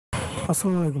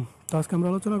আসসালামু আলাইকুম। তো আজকে আমরা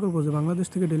আলোচনা করব যে বাংলাদেশ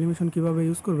থেকে ডেলিমিশন কীভাবে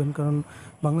ইউজ করবেন, কারণ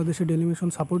বাংলাদেশে ডেলিমিশন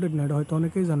সাপোর্টেড না, এটা হয়তো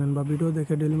অনেকেই জানেন বা ভিডিও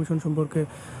দেখে ডেলিমিশন সম্পর্কে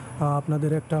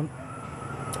আপনাদের একটা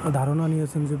ধারণা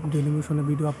নিয়েছেন যে ডেলিমিশনে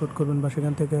ভিডিও আপলোড করবেন বা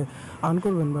সেখান থেকে আর্ন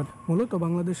করবেন। বাট মূলত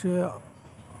বাংলাদেশে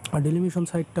ডেলিমিশন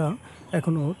সাইটটা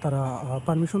এখনও তারা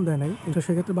পারমিশন দেয় নাই। তো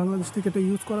সেক্ষেত্রে বাংলাদেশ থেকে এটা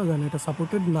ইউজ করা যায় না, এটা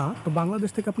সাপোর্টেড না। তো বাংলাদেশ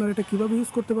থেকে আপনারা এটা কীভাবে ইউজ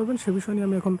করতে পারবেন সে বিষয় নিয়ে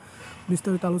আমি এখন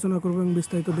বিস্তারিত আলোচনা করবো এবং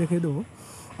বিস্তারিত দেখিয়ে দেবো।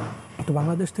 তো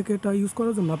বাংলাদেশ থেকে এটা ইউজ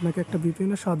করার জন্য আপনাকে একটা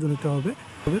ভিপিএনের সাহায্য নিতে হবে।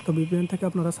 তো ভিপিএন থেকে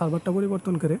আপনারা সার্ভারটা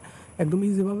পরিবর্তন করে একদম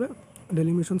ইজিভাবে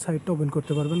ডেলিমিশন সাইটটা ওপেন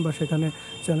করতে পারবেন বা সেখানে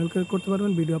চ্যানেল ক্রিয়েট করতে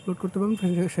পারবেন, ভিডিও আপলোড করতে পারবেন,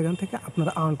 সেখান থেকে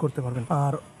আপনারা আর্ন করতে পারবেন।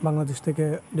 আর বাংলাদেশ থেকে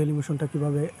ডেলিমিশনটা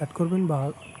কীভাবে অ্যাড করবেন বা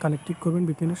কানেক্ট করবেন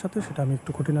ভিপিএনের সাথে, সেটা আমি একটু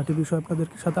খুঁটিনাটি বিষয় আপনাদের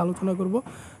সাথে আলোচনা করব।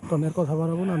 তো আমি আর কথা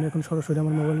বাড়াবো না, আমি এখন সরাসরি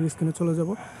আমার মোবাইলের স্ক্রিনে চলে যাব।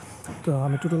 তো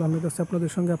আমি টুটুল আহমেদ আছি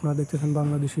আপনাদের সঙ্গে, আপনারা দেখতেছেন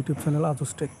বাংলাদেশ ইউটিউব চ্যানেল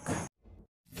আজুজ টেক।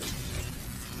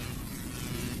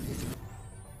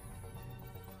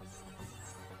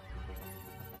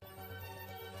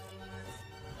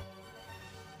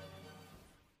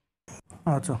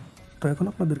 আচ্ছা, তো এখন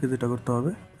আপনাদেরকে যেটা করতে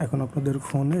হবে, এখন আপনাদের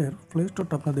ফোনের প্লে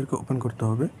স্টোরটা আপনাদেরকে ওপেন করতে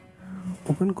হবে।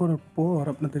 ওপেন করার পর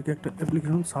আপনাদেরকে একটা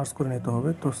অ্যাপ্লিকেশন সার্চ করে নিতে হবে।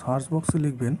 তো সার্চ বক্সে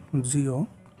লিখবেন জিও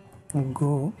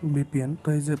গো ভিপিএন। তো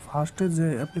এই যে ফার্স্টে যে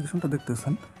অ্যাপ্লিকেশনটা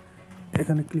দেখতেছেন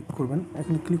এখানে ক্লিক করবেন।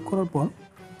 এখানে ক্লিক করার পর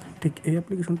ঠিক এই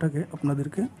অ্যাপ্লিকেশনটাকে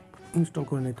আপনাদেরকে ইনস্টল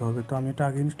করে নিতে হবে। তো আমি এটা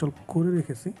আগে ইনস্টল করে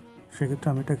রেখেছি, সেক্ষেত্রে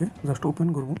আমি এটাকে জাস্ট ওপেন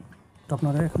করব। তো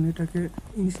আপনারা এখন এটাকে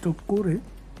ইনস্টল করে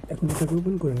এখন এটাকে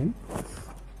ওপেন করে নিন।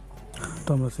 তো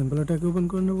আমরা সিম্পল এটাকে ওপেন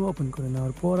করে নেব। ওপেন করে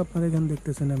নেওয়ার পর আপনারা এখানে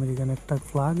দেখতেছেন আমেরিকান একটা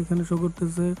ফ্ল্যাগ এখানে শো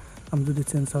করতেছে। আমি যদি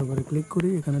চেঞ্জ সার্ভারে ক্লিক করি,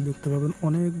 এখানে দেখতে পাবেন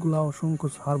অনেকগুলো অসংখ্য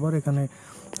সার্ভার এখানে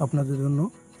আপনাদের জন্য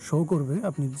শো করবে।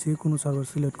 আপনি যে কোনো সার্ভার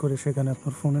সিলেক্ট করে সেখানে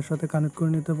আপনার ফোনের সাথে কানেক্ট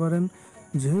করে নিতে পারেন।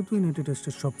 যেহেতু ইউনাইটেড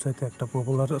স্টেট সবচাইতে একটা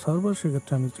পপুলার সার্ভার,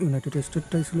 সেক্ষেত্রে আমি ইউনাইটেড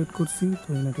স্টেটটাই সিলেক্ট করছি। তো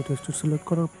ইউনাইটেড স্টেট সিলেক্ট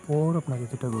করার পর আপনাকে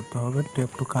যেটা করতে হবে,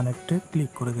 ট্যাপ টু কানেক্টে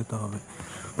ক্লিক করে দিতে হবে।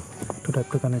 তো ট্যাপ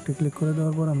টু কানেক্টে ক্লিক করে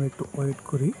দেওয়ার পর আমরা একটু ওয়েট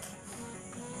করি।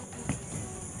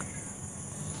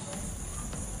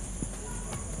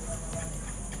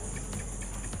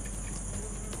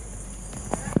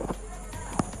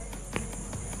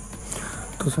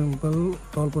 তো সিম্পল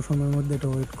অল্প সময়ের মধ্যে এটা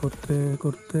ওয়েট করতে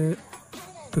করতে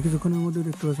তো কিছুক্ষণের মধ্যে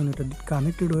দেখতে পাচ্ছেন এটা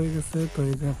কানেক্টেড হয়ে গেছে। তো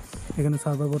এই যে এখানে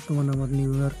সার্ভার বর্তমানে আমার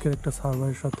নিউ ইয়র্কের একটা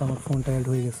সার্ভারের সাথে আমার ফোনটা অ্যাড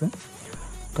হয়ে গেছে।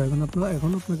 তো এখন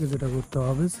আপনাকে যেটা করতে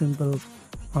হবে, সিম্পল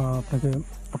আপনাকে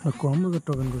আপনার ক্রোম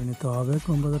ব্রাউজারটা ওপেন করে নিতে হবে।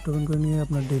 ক্রোম ব্রাউজারটা ওপেন করে নিয়ে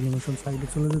আপনার ডেলিমিশন সাইটে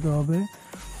চলে যেতে হবে।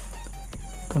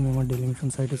 তো আমি আমার ডেলিমিশন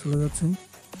সাইটে চলে যাচ্ছি।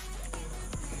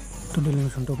 তো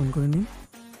ডেলিমিশনটা ওপেন করে নিই।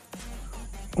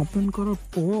 ওপেন করার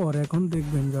পর এখন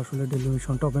দেখবেন যে আসলে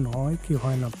ডেলিমিশনটা ওপেন হয় কি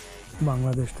হয় না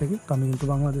বাংলাদেশ থেকে। তো আমি কিন্তু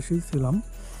বাংলাদেশেই ছিলাম।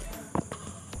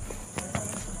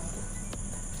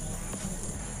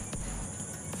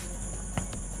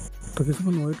 তো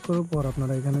কিছুক্ষণ ওয়েট করার পর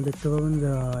আপনারা এখানে দেখতে পাবেন যে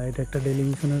এটা একটা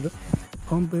ডেলিমিশনের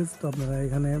হোম পেজ। তো আপনারা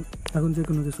এখানে এখন যে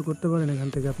কোনো কিছু করতে পারেন। এখান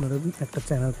থেকে আপনারা একটা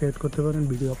চ্যানেল ক্রিয়েট করতে পারেন,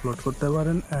 ভিডিও আপলোড করতে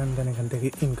পারেন, অ্যান্ড দেন এখান থেকে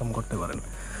ইনকাম করতে পারেন।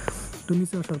 তো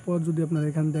নিচে আসার পর যদি আপনারা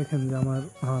এখানে দেখেন যে আমার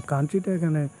কান্ট্রিটা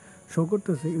এখানে শো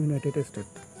করতেছে ইউনাইটেড স্টেট,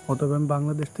 অথবা আমি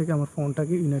বাংলাদেশ থেকে আমার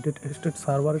ফোনটাকে ইউনাইটেড স্টেট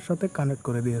সার্ভারের সাথে কানেক্ট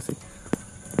করে দিয়েছি।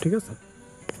 ঠিক আছে,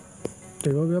 তো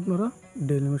এইভাবে আপনারা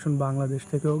ডেলিমিশন বাংলাদেশ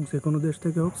থেকে হোক যে কোনো দেশ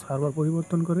থেকে হোক সার্ভার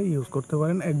পরিবর্তন করে ইউজ করতে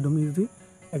পারেন, একদম ইজি,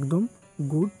 একদম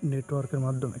গুড নেটওয়ার্কের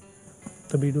মাধ্যমে।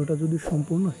 তো ভিডিওটা যদি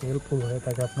সম্পূর্ণ হেল্পফুল হয়ে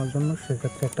থাকে আপনার জন্য,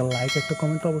 সেক্ষেত্রে একটা লাইক, একটা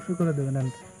কমেন্ট অবশ্যই করে দেবেন।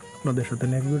 অ্যান্ড আপনাদের সাথে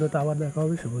নেক্সট ভিডিওতে আবার দেখা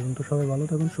হবে। সে পর্যন্ত সবাই ভালো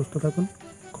থাকুন, সুস্থ থাকুন,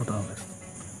 কথা হবে।